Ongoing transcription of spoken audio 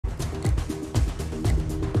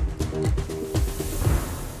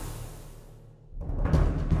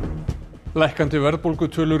Lækkandi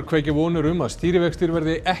verðbólgutölur kveikja vonir að stýrivextir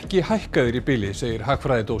verði ekki hækkaðir í bili, segir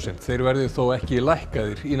hagfræðidósent. Þeir verði þó ekki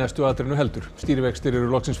lækkaðir í næstu atrennu heldur. Stýrivextir eru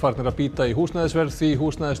loksins farnir að bíta í húsnæðisverð því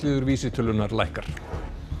húsnæðisliður vísitölunar lækkar.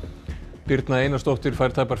 Birna Einarsdóttir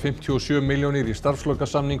fær tæpar 57 milljónir í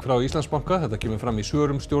starfslokasamning frá Íslandsbanka. Þetta kemur fram í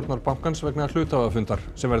svörum stjórnar bankans vegna hluthafafundar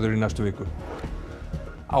sem verður í næstu viku.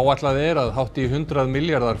 Áætlað að hátt í 100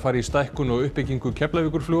 milljarðar fari í stækkun og uppbyggingu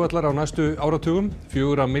Keflavíkurflugvallar á næstu áratugum.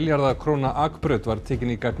 4 milljarða króna akbraut var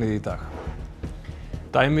tekin í gagnið í dag.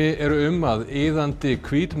 Dæmi eru að iðandi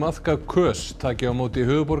hvítmaðka kös taki á móti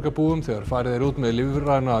höfuðborgarbúum þegar farið út með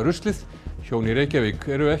lífræna ruslið. Hjón í Reykjavík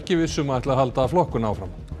eru ekki viss að ætla að halda flokkun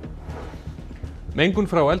áfram. Mengun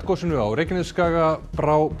frá eldgosinu á Reykjanesskaga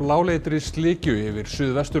brá bláleitri slikju yfir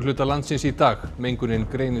suðvesturhluta landsins í dag. Mengunin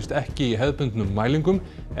greinist ekki í hefðbundnum mælingum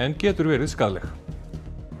en getur verið skaðleg.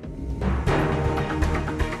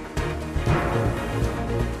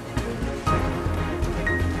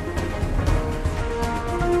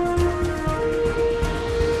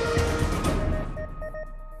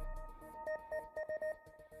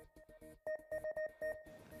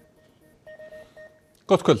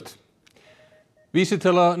 Gott kvöld.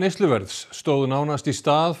 Vísitala neysluverðs stóð nánast í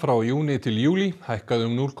stað frá júní til júlí, hækkaði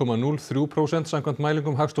 0,03% samkvæmt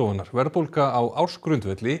mælingum Hagstofunnar. Verðbólga á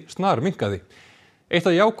ársgrundvelli snarminnkaði. Eitt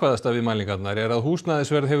af jákvæðasta við mælingarnar að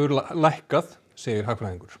húsnæðisverð hefur lækkað, segir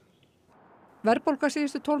hagfræðingur. Verðbólga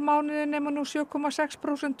síðustu 12 mánuði nema nú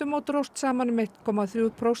 7,6% og dróst saman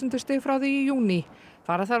 1,3% frá því í júní.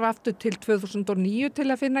 Fara þarf aftur til 2009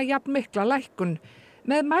 til að finna jafn mikla lækkun.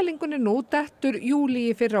 Með mælingunni nú dettur júlí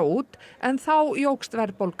í fyrra út en þá jókst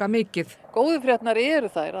verðbólga mikið. Góðu fréttirnar eru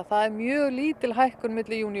þær að það mjög lítil hækkun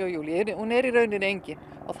milli júní og júlí. Hún í rauninni engin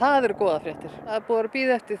og það eru góða fréttir. Það búið að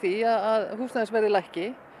bíða eftir því að húsnæðisverðið lækki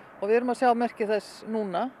og við erum að sjá merki þess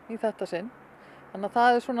núna í þetta sinn. Þannig að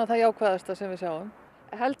það svona það jákvæðasta sem við sjáum.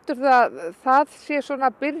 Heldur það sé svona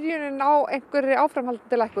byrjunin á einhverri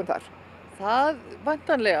áframhaldandi lækkun þar? Það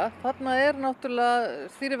væntanlega. Þarna náttúrulega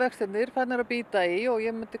stýrivextirnir farnir að bíta í og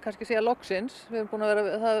ég myndi kannski segja loksins. Við erum búin að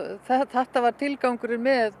þetta var tilgangurinn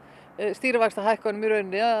með stýrivaxtahækkunum í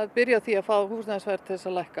rauninni að byrja á því að fá húsnæðisverð til þess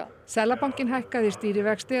að lækka. Seðlabankinn hækkaði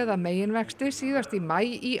stýrivexti eða meginvexti síðast í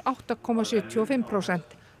maí í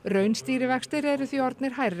 8,75%. Raunstýrivextir eru því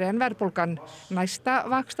orðnir hærri en verðbólgan. Næsta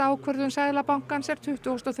vaxtaákvörðun Seðlabankans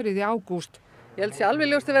 23. ágúst. Ég held sé alveg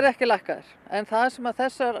ljóst að verði ekki lækkaðir, en það sem að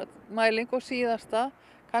þessar mæling og síðasta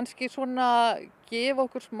kannski svona gefa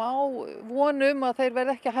okkur smá von að þeir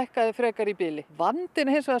verði ekki hækkaðir frekar í bili.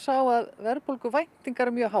 Vandinn hins vegar sá að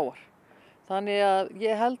verðbólguvæntingar mjög háar. Þannig að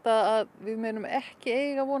ég held að við munum ekki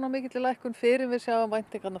eiga von á mikilli lækkun fyrir við sjáum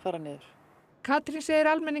væntingarna fara niður. Katrín segir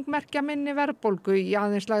almenning merkja minni verðbólgu í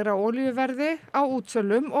aðeins lægra olíuverði á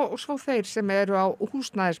útsölum og svo þeir sem eru á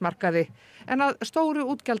húsnæðismarkaði. En að stóru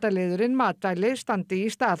útgjaldaliðurinn matvæli standi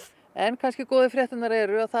í stað. En kannski góðu fréttirnar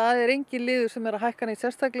eru að það engin liður sem að hækka neitt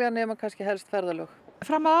sérstaklega nema kannski helst ferðalög.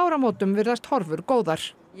 Fram að áramótum virðast horfur góðar.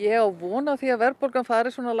 Ég á von á því að verðbólgan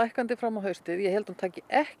fari svona lækkandi fram á haustið. Ég held hún taki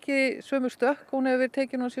ekki sömu stökk, hún hefur verið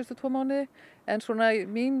tekin á síðustu 2 mánuði. En svona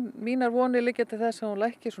mínar vonir liggja til þess að hún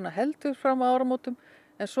lækki svona heldur fram á áramótum.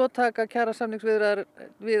 En svo taka kjarasamningsviðræður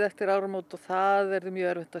við eftir áramót og það verður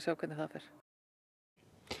mjög erfitt að sjá hvernig það fer.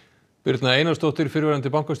 Birna Einarsdóttir, fyrrverandi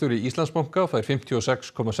bankastjóri Íslandsbanka, fær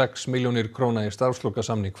 56,6 milljónir króna í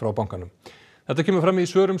starfslokasamning frá bankanum. Þetta kemur fram í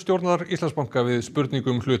svörum stjórnar Íslandsbanka við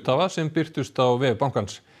spurningum hluthafa sem birtust á vef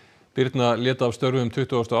bankans. Birna lét af störfum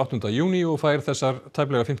 28. júní og fær þessar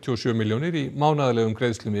tæplega 57 milljónir í mánaðarlegum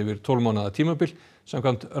greiðslum yfir 12 mánaða tímabil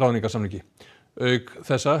samkvæmt ráðningarsamningi. Auk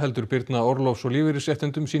þessa heldur Birna orlofs- og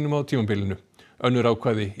lífeyrisréttindum sínum á tímabilinu. Önnur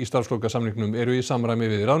ákvæði í starfslokasamningnum eru í samræmi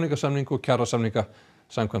við ráðningarsamning og kjarasamninga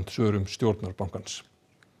samkvæmt svörum stjórnar bankans.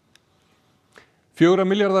 4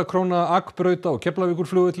 milljarða króna akbraut á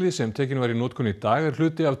Keflavíkurflugvelli sem tekin var í notkun í dag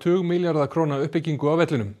hluti af 20 milljarða króna uppbyggingu á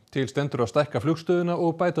vellinum. Til stendur að stækka flugstöðina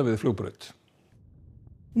og bæta við flugbraut.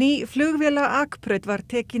 Ný flugvéla akbraut var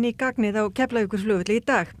tekin í gagnið á Keflavíkurflugvelli í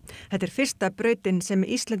dag. Þetta fyrsta brautin sem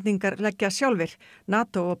Íslendingar leggja sjálfir.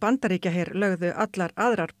 NATO og Bandaríkjaher lögðu allar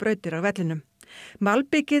aðrar brautir á vellinum.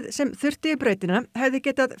 Malbyggið sem þurfti í brautina hefði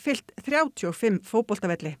getað fyllt 35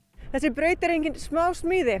 fótboltavelli. Þessi braut engin smá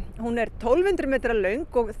smíði. Hún 1200 metra löng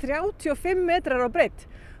og 35 metrar á breidd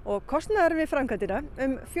og kostnaður við framkvæmdina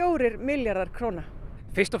 4 milljarðar króna.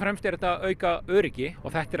 Fyrst og fremst þetta auka öryggi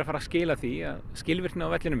og þetta að fara að skila því að skilvirkni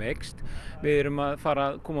á vellinum eykst. Við erum að fara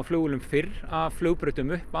að koma flugvélum fyrr af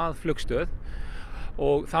flugbrautum upp að flugstöð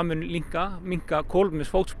og það mun minnka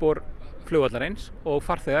kolefnisfótspor flugvallarins og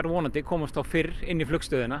farþegar vonandi komast á fyrr inn í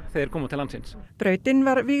flugstöðina þegar koma til landsins. Brautin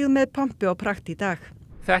var vígð með pompi og prakt í dag.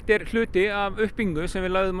 Þetta er hluti af uppbyggingu sem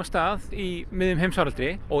við lagðum af stað í miðjum heimsfaraldri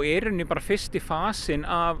og er rauninni bara fyrsti fasinn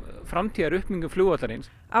af framtíðar uppbyggingu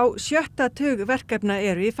flugvallarins. Á 7. tug verkefna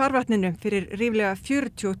eru í farvatninu fyrir ríflega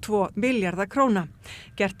 42 milljarða króna.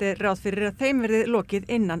 Gert er ráð fyrir að þeim verði lokið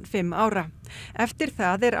innan 5 ára. Eftir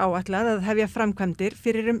það er áætlað að hefja framkvæmdir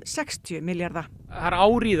fyrir 60 milljarða. Það er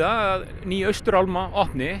áríða að ný Austurálma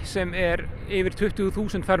opni sem er yfir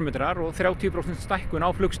 20.000 fermetrar og 30% stækkun á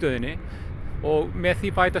flugstöðinni. Og með því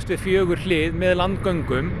bætast við 4 hlið með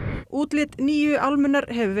landgöngum. Útlit nýju álmunnar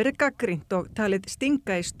hefur verið gagnrýnt og talið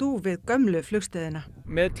stinga í stúf við gömlu flugstöðina.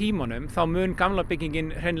 Með tímanum þá mun gamla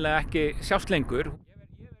byggingin hreinlega ekki sjást lengur.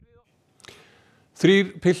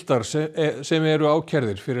 3 piltar sem eru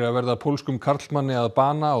ákærðir fyrir að verða pólskum karlmanni að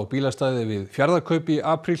bana á bílastæði við Fjarðarkaup í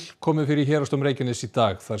apríl komu fyrir Héraðsdóm Reykjaness í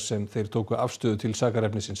dag þar sem þeir tóku afstöðu til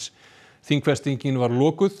sakarefnisins. Þingfestingin var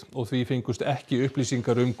lokuð og því fengust ekki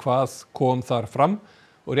upplýsingar hvað kom þar fram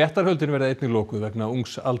og réttarhöldin verða einnig lokuð vegna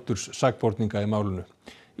ungs aldurs sakborninga í málinu.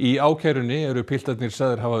 Í ákærunni eru piltarnir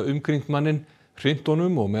sagðir hafa umkringt manninn, hrint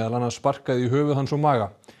honum og meðal annars sparkað í höfuð hans og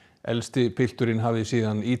maga. Elsti pilturinn hafi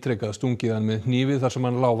síðan ítrekað stungið hann með hnífið þar sem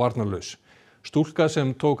hann lá varnarlaus. Stúlka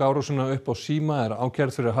sem tók árásina upp á síma er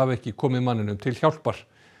ákærð fyrir að hafa ekki komið manninum til hjálpar.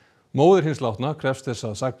 Móðir hins látna krefst þess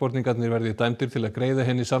að sakborningarnir verði dæmdir til að greiða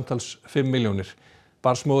henni samtals 5 milljónir.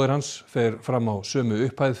 Barnsmóðir hans fer fram á sömu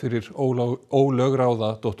upphæð fyrir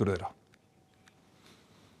ólögráða dóttur þeirra.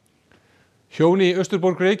 Hjón í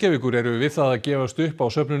Austurborg Reykjavíkur eru við það að gefast upp á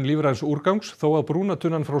söfnun lífræns úrgangs þó að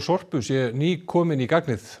brúnatunnan frá Sorpu sé ný komin í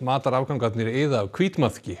gagnið. Matarafgangarnir eyða af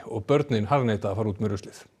hvítmaðki og börnin harðneita að fara út með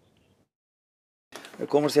ruslið.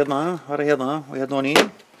 Við komumst hérna, fara hérna og hérna á ný.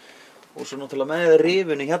 Og svo náttúrulega með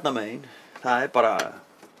rifinu hérna megin, það er bara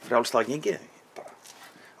frjálslega gengið.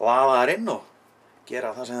 Og aða þær inn og gera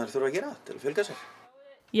það sem þær þurfa að gera til að fylgja sér.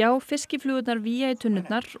 Já, fiskiflugurnar víja í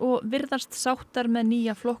tunnurnar og virðast sáttar með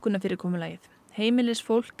nýja flokkunarfyrirkomulagið.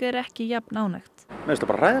 Heimilisfólk er ekki jafn ánægt. Mér finnst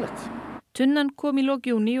það bara hræðilegt. Tunnan kom í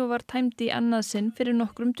lok júní og var tæmd í annað sinn fyrir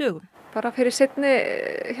nokkrum dögum. Bara fyrir seinni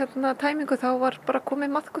tæmingu þá var bara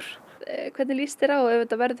komið maðkur. Hvernig líst þér á ef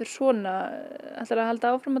þetta verður svona? Ætlar að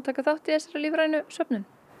halda áfram að taka þátt í þessari lífrænu söfnun?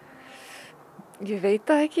 Ég veit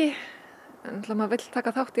það ekki. Maður vill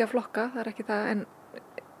taka þátt í að flokka, það er ekki það, en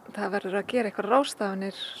það verður að gera eitthvað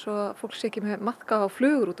ráðstafanir svo að fólk sé ekki með maðka á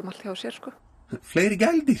flugur út allt hjá sér, sko. Fleiri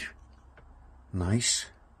gældir. Næs.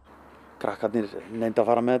 Krakkarnir neyndu að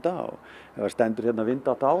fara með þetta og ef það stendur hérna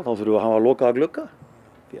vindátt á þá þurfum við að hafa lokaða glugga.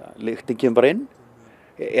 Því að lyktin kemur bara inn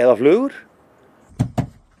eða flugur.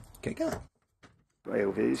 Kekja það. Ef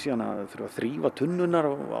við síðan að þurfa að þrífa tunnunar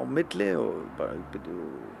á milli og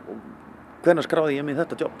hvenær skráði ég mig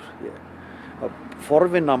þetta jobb? Að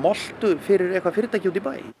forvinna moltu fyrir eitthvað fyrirtæki út í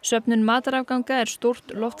bæ. Söfnun matarafganga er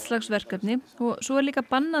stórt loftslagsverkefni og svo er líka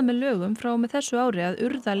bannað með lögum frá með þessu ári að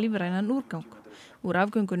urða lífrænan úrgang. Úr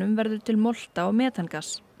afgöngunum verður til molta og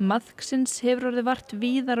metangas. Maðksins hefur orðið vart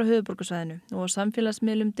víðar á höfuðborgarsvæðinu og á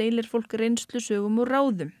samfélagsmiðlum deilir fólk reynslu sögum og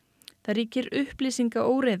ráðum. Það ríkir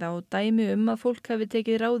upplýsingaóreiða og dæmi að fólk hafi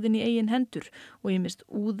tekið ráðin í eigin hendur og ýmist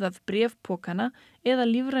úðað bréfpókana eða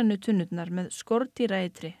lífrænu tunnurnar með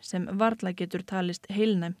skordýraeitri sem varla getur talist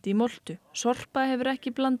heilnæmt í moltu. Sorpa hefur ekki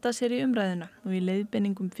blandað sér í umræðuna og í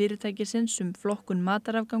leiðbeiningum fyrirtækisins flokkun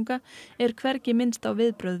matarafganga er hvergi minnst á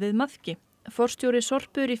viðbrögð við maðki. Forstjóri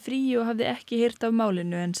Sorpu í fríi og hafði ekki heyrt af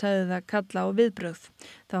málinu en sagði það kalla á viðbrögð.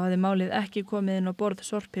 Þá hafði málið ekki komið inn á borð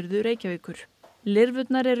Sorphirðu Reykjavíkur.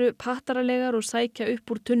 Lirfurnar eru pattaralegar og sækja upp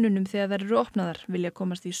úr tunnunum þegar þær eru opnaðar, vilja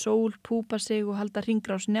komast í sól, púpa sig og halda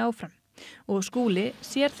hringrásinni áfram. Og Skúli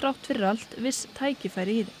sér þrátt fyrir allt viss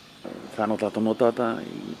tækifæri í því. Það er náttúrulega hægt að nota þetta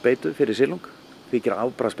í beitu fyrir silung, þykir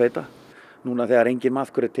afbragðsbeita. Núna þegar engin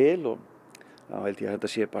maðkur er til og þá held ég að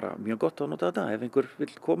þetta sé bara mjög gott að nota þetta ef einhver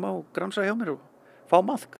vill koma og gransa hjá mér og fá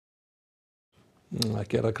maðk. Það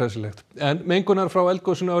gera kræsilegt. En mengunar frá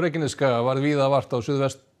eldgosinu á Reykjanesskaga var víða vart á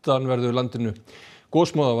suðvestanverðu landinu.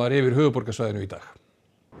 Gosmóða var yfir höfuðborgarsvæðinu í dag.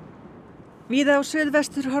 Víða á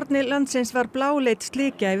suðvesturhorni landsins var bláleit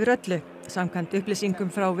slikja yfir öllu. Samkvæmt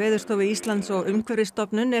upplýsingum frá Veðurstofu Íslands og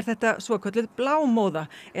Umhverfisstofnun er þetta svokölluð blámóða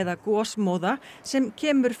eða gosmóða sem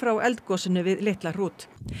kemur frá eldgosinu við Litla Hrút.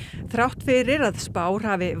 Þrátt fyrir að spár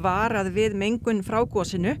hafi varað við mengun frá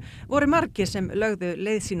gosinu voru margir sem lögðu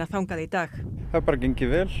leið sína þangað í dag. Það er bara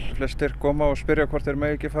gengið vel. Flestir koma og spyrja hvort þeir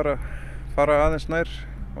megi ekki fara aðeins nær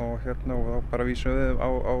og þá bara vísum við á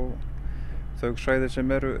þau svæði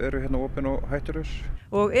sem eru hérna opin og hættulaus.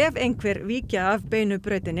 Og ef einhver víkja af beinu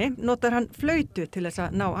brautinni, notar hann flautu til þess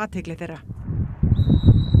að ná athygli þeirra.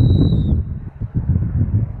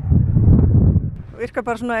 virkar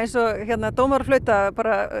bara svona eins og dómar og flauta,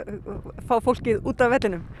 bara fá fólkið út af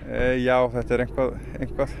vellinum. Já, þetta er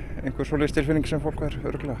einhver svoleiðis tilfinning sem fólk er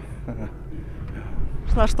örugglega.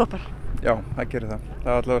 Svona stoppar. Já, það gerir það.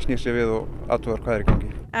 Það allavega snýr sig við og athugar hvað er í gangi.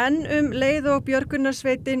 En leið og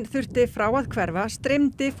björgunarsveitin þurfti frá að hverfa,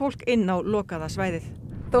 streymdi fólk inn á lokaða svæðið.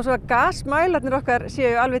 Þó svo að gasmælarnir okkar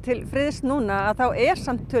séu alveg til friðs núna að þá er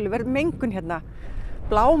samt töluverð mengun hérna.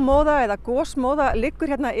 Blámóða eða gosmóða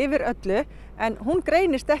liggur hérna yfir öllu en hún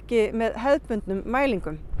greinist ekki með hefðbundnum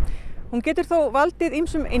mælingum. Hún getur þó valdið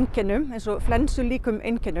ýmsum einkennum eins og flensulíkum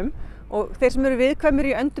einkennum og þeir sem eru viðkvæmir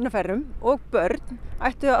í öndunarfærum og börn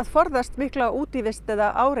ættu að forðast mikla útivist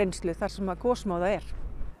eða áreynslu þar sem að gosmóða er.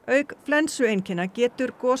 Auk flensueinkenna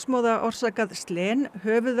getur gosmóða orsakað slen,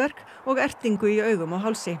 höfuðverk og ertingu í augum og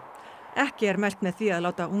hálsi. Ekki er mælt með því að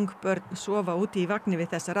láta ung börn sofa úti í vagni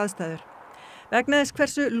við þessar aðstæður. Vegna þess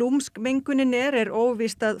hversu lúmsk mengunin er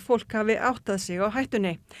óvíst að fólk hafi áttað sig á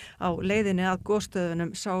hættunni. Á leiðinni að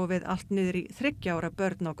gosstöðunum sáum við allt niður í 3 ára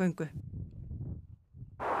börn á göngu.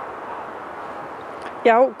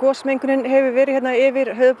 Já, gosmengunin hefur verið hérna yfir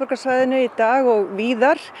höfuðborgarsvæðinu í dag og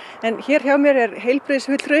víðar, en hér hjá mér er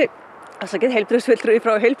heilbrigðisfulltrúi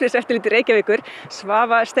frá Heilbrigðiseftirliti Reykjavíkur,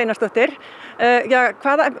 Svava Steinarsdóttir.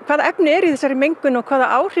 Hvaða efni er í þessari mengun og hvaða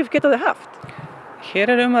áhrif geta þau haft?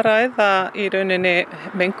 Hér er að ræða í rauninni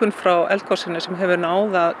mengun frá eldgosinu sem hefur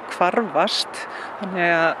náð að hvarfast,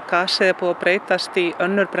 þannig að gasið er búið að breytast í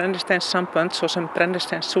önnur brennisteinssambönd svo sem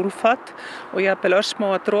brennisteinssúlfat og jafnvel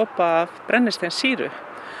örsmáa dropa af brennisteinssýru.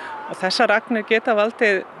 Og þessar agnir geta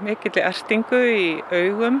valdið mikilli ertingu í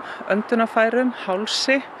augum, öndunarfærum,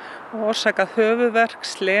 hálsi og orsakað höfuðverk,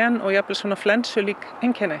 slen og jafnvel svona flensulík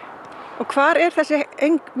einkenni. Og hvar er þessi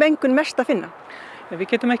mengun mest að finna? Við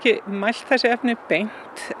getum ekki mælt þessi efni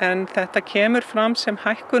beint en þetta kemur fram sem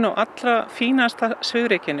hækkun á allra fínasta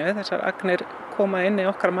svifrykinu. Þessar agnir koma inn í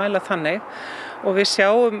okkar mæla þannig og við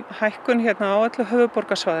sjáum hækkun hérna á öllu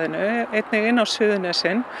höfuðborgarsvæðinu, einnig inn á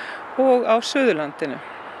Suðurnesin og á Suðurlandinu.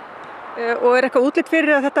 Og er eitthvað útlit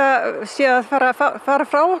fyrir að þetta sé að fara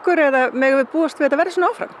frá okkur eða megum við búast við að þetta verði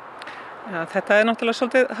svona áfram? Já, þetta er náttúrulega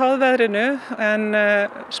svolítið háð veðrinu en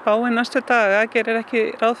spáin næstu daga gerir ekki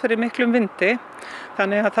ráð fyrir miklum vindi.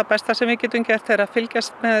 Þannig að það besta sem við getum gert er að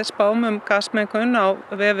fylgjast með spám gasmengun á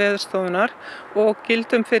vef Veðurstofunnar og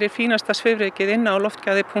gildum fyrir fínasta svifrykið inn á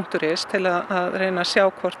loftgæði.is til að reyna að sjá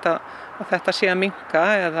hvort að þetta sé að minnka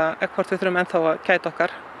eða hvort við þurfum ennþá að gæta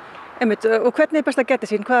okkar. Einmitt, og hvernig er best að gæta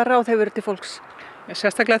sín? Hvaða ráð hefur til fólks?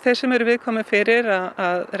 Sérstaklega þeir sem eru viðkomið fyrir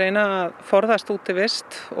að reyna að forðast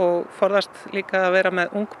útivist og forðast líka að vera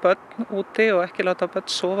með ung börn úti og ekki láta börn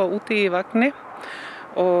sofa úti í vagni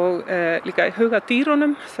og líka í huga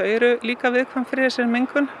dýrunum, þau eru líka viðkvæm fyrir þessari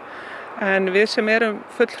mengun en við sem erum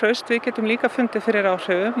full hraust við getum líka fundið fyrir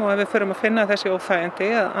áhrifum og ef við förum að finna þessi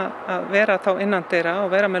óþægindi að vera þá innandyra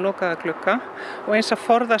og vera með lokaða glugga og eins að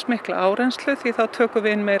forðast mikla áreynslu því þá tökum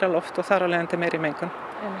við inn meira loft og þar á leiðandi meiri mengun.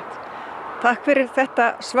 Takk fyrir þetta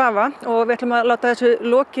Svava og við ætlum að láta þessu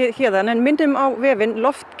lokið héðan en myndum á vefinn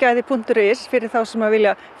loftgæði.is fyrir þá sem að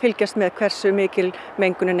vilja fylgjast með hversu mikil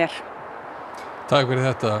mengunin er. Takk fyrir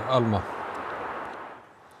þetta Alma.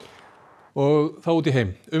 Og þá út í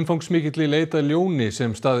heim. Umfangsmikilli leit að ljóni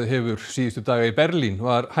sem staðið hefur síðustu daga í Berlín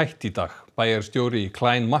var hætt í dag. Bæjarstjóri í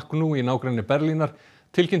Kleinmachnow í nágrenni Berlínar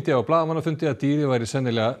tilkynnti á blaðamannafundi að dýrið væri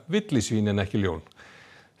sennilega villisvín en ekki ljón.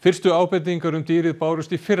 Fyrstu ábendingar dýrið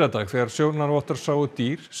bárust í fyrradag þegar sjónarvottar sáu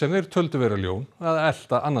dýr sem þeir töldu vera ljón að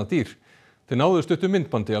elta annað dýr. Þeir náðu stuttu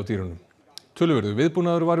myndbandi af dýrunum. Töluverður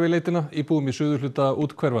viðbúnaður var við leitina, íbúum í suðurhluta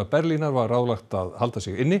úthverfa Berlínar var ráðlagt að halda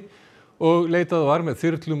sig inni og leitað var með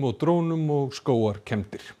þyrlum og drónum og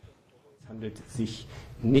skógarkembdir. Es handelt sich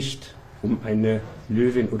nicht eine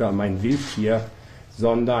Löwin oder ein Wildtier,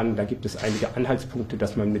 sondern da gibt es einige Anhaltspunkte,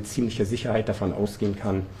 dass man mit ziemlicher Sicherheit davon ausgehen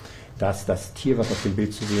kann, dass das Tier, was auf dem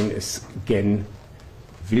Bild zu sehen ist, gen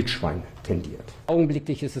Wildschwein tendiert.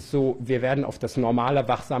 Augenblicklich ist es so, wir werden auf das normale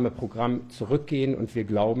wachsame Programm zurückgehen und wir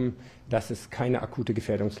glauben, dass es keine akute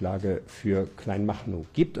Gefährdungslage für Kleinmachnow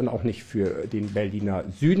gibt und auch nicht für den Berliner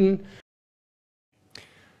Süden.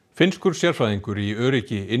 Finnskur sérfræðingur í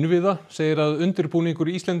öryggi innviða segir að undirbúningur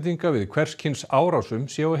Íslendinga við hvers kyns árásum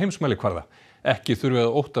sé á heimsmælikvarða. Ekki þurfi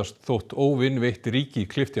að óttast þótt óvinveitt ríki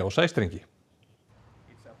klippti á sæstrengi.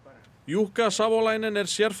 Jukka Savolainen er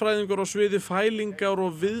sérfræðingur á sviði fælingar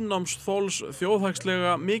og viðnámsþols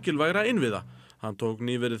þjóðhagslega mikilvægra innviða. Hann tók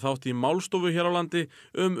nýverið þátt í málstofu hér á landi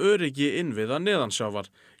öryggi innviða neðansjávar.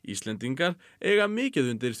 Íslendingar eiga mikið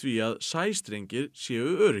undir því að sæstrengir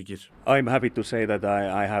séu öryggir. I'm happy to say that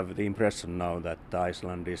I have the impression now that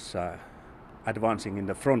Iceland is advancing in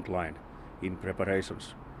the front line in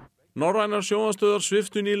preparations. Norrænar sjónvarpsstöðvar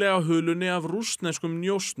sviptu nýlega hulunni af rússneskum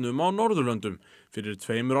njósnum á Norðurlöndum. Fyrir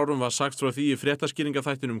 2 árum var sagt frá því í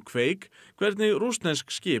fréttaskýringaþættinum Kveik hvernig rússnesk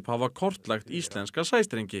skip hafa kortlagt íslenska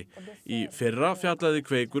sæstrengi. Í fyrra fjallaði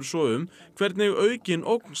Kveikur svo hvernig aukin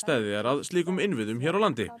ógn steðjar að slíkum innviðum hér á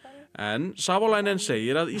landi. En Savolainen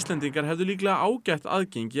segir að Íslendingar hefðu líklega ágætt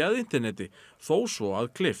aðgengi að interneti, þó svo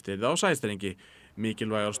að klippt yrði á sæstrengi.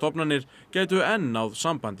 Mikilvægar stofnanir gætu enn náð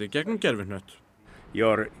sambandi gegnum gervihnött.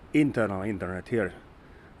 Your internal internet here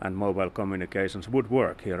and mobile communications would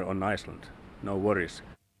work here on Iceland. No worries.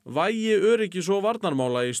 Vægi öryggis- og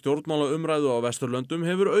varnarmála í stjórnmálaumræðu á Vesturlöndum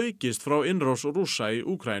hefur aukist frá innrás Rússa í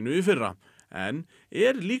Úkraínu í fyrra. En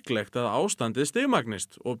líklegt að ástandið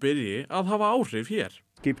stigmagnist og byrji að hafa áhrif hér.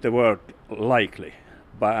 Keep the word likely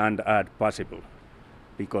and add possible.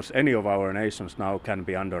 Because any of our nations now can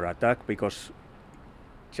be under attack because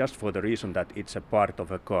just for the reason that it's a part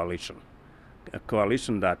of a coalition. A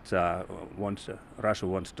coalition that Russia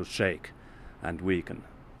wants to shake and weaken.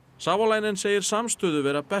 Savolainen segir samstöðu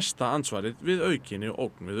vera besta ansvarið við aukinni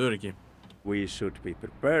ógn við öryggi. We should be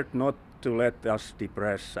prepared not to let us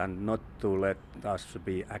depress and not to let us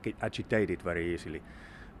be agitated very easily,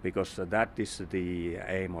 because that is the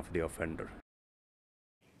aim of the offender.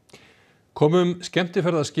 Komum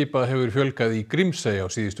skemmtiferðaskipa hefur fjölgað í Grímsey á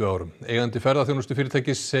síðustu árum. Eigandi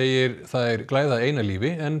ferðaþjónustufyrirtækis segir þær glæða eina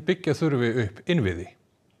lífi en byggja þurfi upp innviði.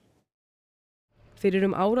 Fyrir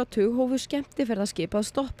áratug hófu skemmtiferðaskip að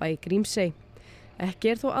stoppa í Grímsey.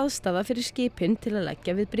 Ekki þó aðstaða fyrir skipin til að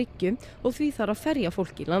leggja við bryggju og því þarf að ferja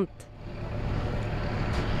fólk í land.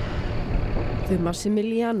 Þau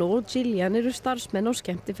Massimiliano og Gillian eru starfsmenn á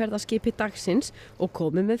skemmtiferðaskipi dagsins og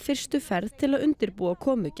komu með fyrstu ferð til að undirbúa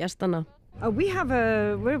komu gestanna.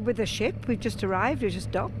 We're with a ship. We've just arrived. We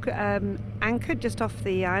just docked, anchored just off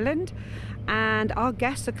the island, and our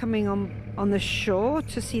guests are coming on the shore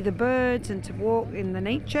to see the birds and to walk in the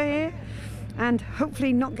nature here, and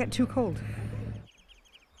hopefully not get too cold.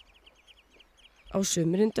 Á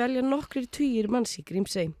sumrin dvelja nokkrir tugir manns í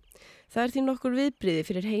Grímsey. Það því nokkur viðbrigði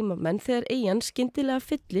fyrir heimamenn þegar eyjan skyndilega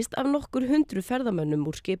fyllist af nokkur 100 ferðamönnum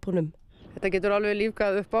úr skipunum. Þetta getur alveg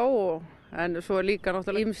lífgað upp á en svo líka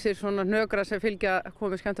náttúrulega ýmsir svona hnökrar sem fylgja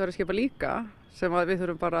komi skemmtiferðaskipa líka sem við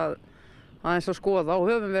þurfum bara aðeins að skoða og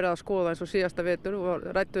höfum verið að skoða eins og síðasta vetur og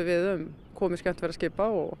ræddu við komi skemmtiferðaskipa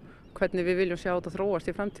og hvernig við viljum sjá þetta þróast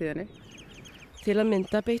í framtíðinni. Til að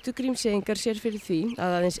mynda beittu Grímseyingar sér fyrir því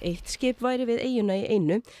að aðeins eitt skip væri við eyjuna í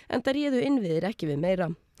einu en það réðu innviðir ekki við meira.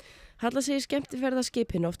 Halla segir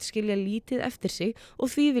skemmtiferðaskipin oft skilja lítið eftir sig og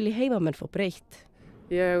því vilji heimamenn fá breytt.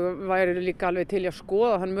 Ég væri líka alveg til að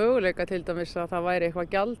skoða þann möguleika til dæmis að það væri eitthvað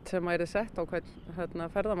gjald sem væri sett á hvern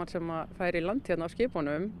ferðamann sem færi í land hérna á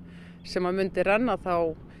skipunum sem myndi renna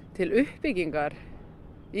þá til uppbyggingar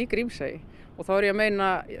í Grímsey og þá ég að meina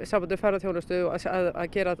sambandi ferðaþjónustu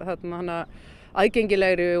að gera hana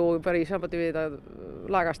aðgengilegri og bara í sambandi við að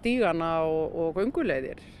laga stígana og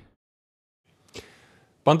gönguleiðir.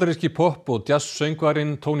 Bandaríski pop- og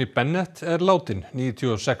jazz-söngvarinn Tony Bennett látin,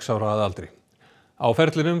 96 ára að aldri. Á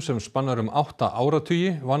ferlinum sem spannar 8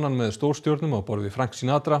 áratugi vann hann með stórstjörnum á borð við Frank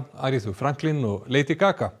Sinatra, Aretha Franklin og Lady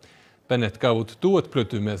Gaga. Bennett gaf út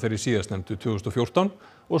duettplötu með þeirri síðastnefndu 2014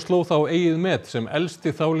 og sló þá eigið met sem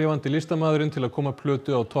elsti þálifandi listamaðurinn til að koma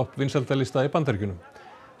plötu á topp vinsældalista í Bandaríkjunum.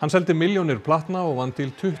 Hann seldi milljónir platna og vann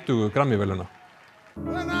til 20 Grammy-verðlauna.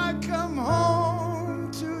 When I come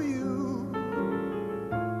home to you,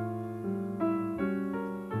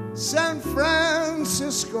 San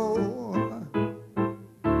Francisco,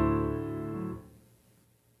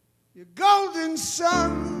 your golden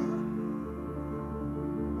sun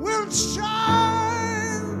will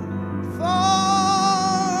shine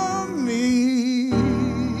for me.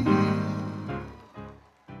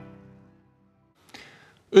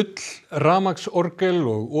 Ull, rafmagnsorgel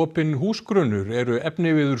og opinn húsgrunnur eru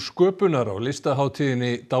efniviður sköpunar á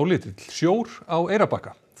listahátíðinni Dálítill sjór á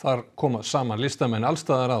Eyrarbakka. Þar koma saman listamenn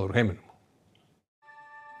allstaðar að úr heiminum.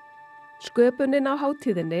 Sköpunin á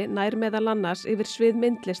hátíðinni nær meðal annars yfir svið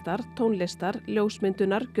myndlistar, tónlistar,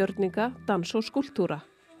 ljósmyndunar, gjörninga, dans og skúlptúra.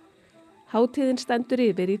 Hátíðin stendur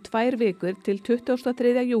yfir í 2 vikur til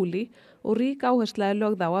 23. júlí og rík áhersla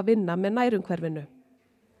lögð á að vinna með nærumhverfinu.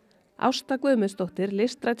 Ásta Guðmundsdóttir,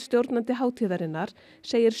 listrænt stjórnandi hátíðarinnar,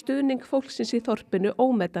 segir stuðning fólksins í þorpinu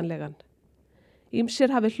ómetanlegan. Ýmsir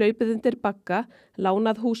hafi hlaupið undir bagga,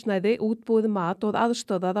 lánað húsnæði, útbúið mat og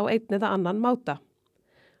aðstóðað á einn eða annan máta.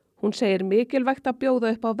 Hún segir mikilvægt að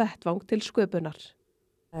bjóða upp á vettvang til sköpunar.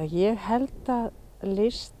 Ég held að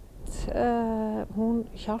list, hún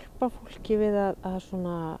hjálpa fólki við að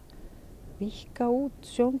svona víkka út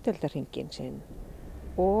sjóndeildarhringinn sinn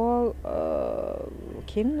og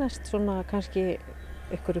kynnast svona kannski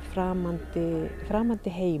einhverju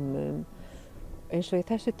framandi heimum. Eins og í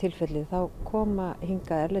þessu tilfelli þá koma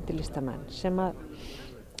hingað erlendir listamenn sem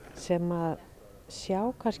að sjá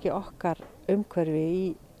kannski okkar umhverfi í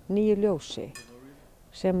nýju ljósi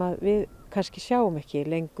sem að við kannski sjáum ekki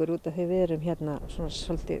lengur út af því við erum hérna svona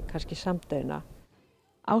svolítið kannski samdauna.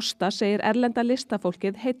 Ásta segir erlenda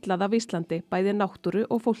listafólkið heillað af Íslandi, bæði náttúru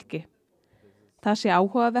og fólki. Það sé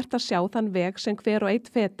áhugavert að sjá þann veg sem hver og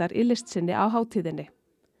einn fetar í listsinni á hátíðinni.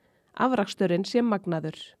 Afraksturinn sé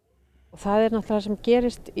magnaður. Og það er náttúrulega sem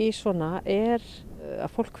gerist í svona að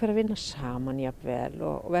fólk fer að vinna saman jafnvel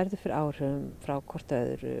og verður fyrir áhrifum frá hvort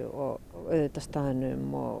öðru og auðvitað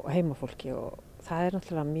staðnum og heimafólki og það er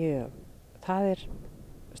náttúrulega það er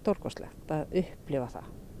stórkostlegt að upplifa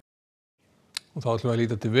það. Og þá ætlum við að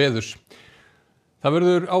líta til veðurs. Það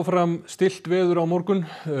verður áfram stillt veður á morgun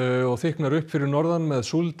og þykknar upp fyrir norðan með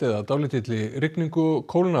súld eða dálítilli rigningu og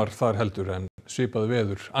kólnar þar heldur en svipað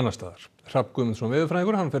veður annar staðar. Hrafn Guðmundsson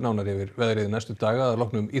veðurfræðingur, hann fer nánar yfir veðrið næstu daga að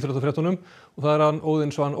loknum íþróttafréttunum og það er hann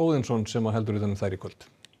Óðinn Svan Óðinsson sem heldur utan þær í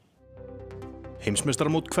kvöld.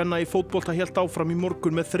 Heimsmeistaramót kvenna í fótbolta hélt áfram í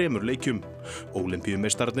morgun með 3 leikjum.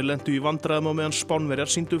 Ólympíumeistararnir lentu í vandræðum á meðan Spánverjar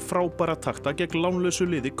sýndu frábæra takta gegn lánlausu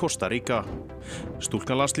liði Kosta Ríka.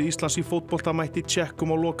 Stúlkalandslið Íslands í fótbolta mætti Tékkum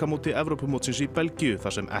á lokamóti Evrópumótsins í Belgíu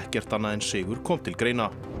þar sem ekkert annað en sigur kom til greina.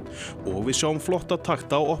 Og við sjáum flotta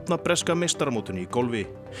takta á opna breska meistaramótinu í golfi.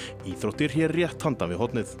 Íþróttir hér rétt handan við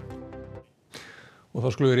hornið. Og þá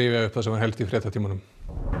skulum við rifja upp það sem var helst í fréttatímanum.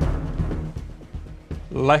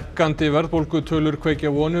 Lækkandi verðbólgutölur kveikja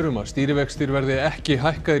vonir að stýrivextir verði ekki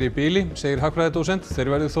hækkaðir í bili, segir hagfræðidósent.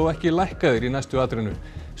 Þeir verði þó ekki lækkaðir í næstu atrennu.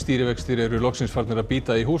 Stýrivextir eru loksins farnir að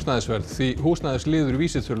bíta í húsnæðisverð því húsnæðisliður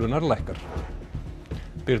vísitölunar lækkar.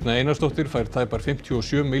 Birna Einarsdóttir fær tæpar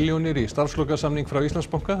 57 milljónir í starfslokasamning frá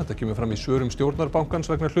Íslandsbanka. Þetta kemur fram í svörum stjórnar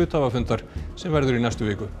bankans vegna hluthafafundar sem verður í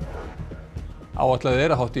næstu viku. Áætlað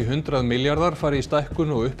er að hátt í 100 milljarðar fari í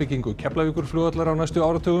stækkun og uppbyggingu Keflavíkurflugvallar á næstu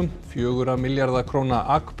áratugum. 4 milljarða króna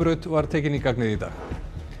akbraut var tekin í gagnið í dag.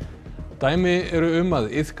 Dæmi eru að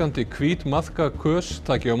iðkandi hvít maðkakös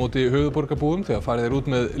taki á móti höfuðborgarbúum þegar farið er út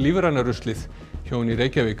með lífræna ruslið. Hjón í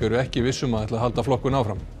Reykjavík eru ekki vissum að ætla að halda flokkun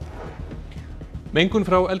áfram. Mengun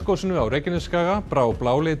frá eldgosinu á Reykjanesskaga brá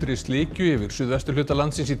bláleitri slikju yfir suðvesturhluta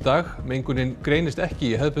landsins í dag. Mengunin greinist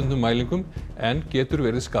ekki í hefðbundnum mælingum en getur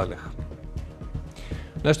verið skaðleg.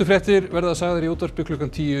 Næstu fréttir verða sagðar í útvarpi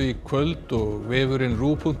klukkan 10 í kvöld og vefurinn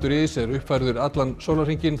rúv.is er uppfærður allan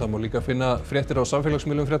sólarhringinn. Það má líka finna fréttir á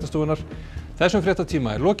samfélagsmiðlum fréttastofunnar. Þessum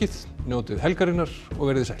fréttatíma er lokið, njótið helgarinnar og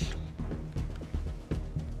verið sæl.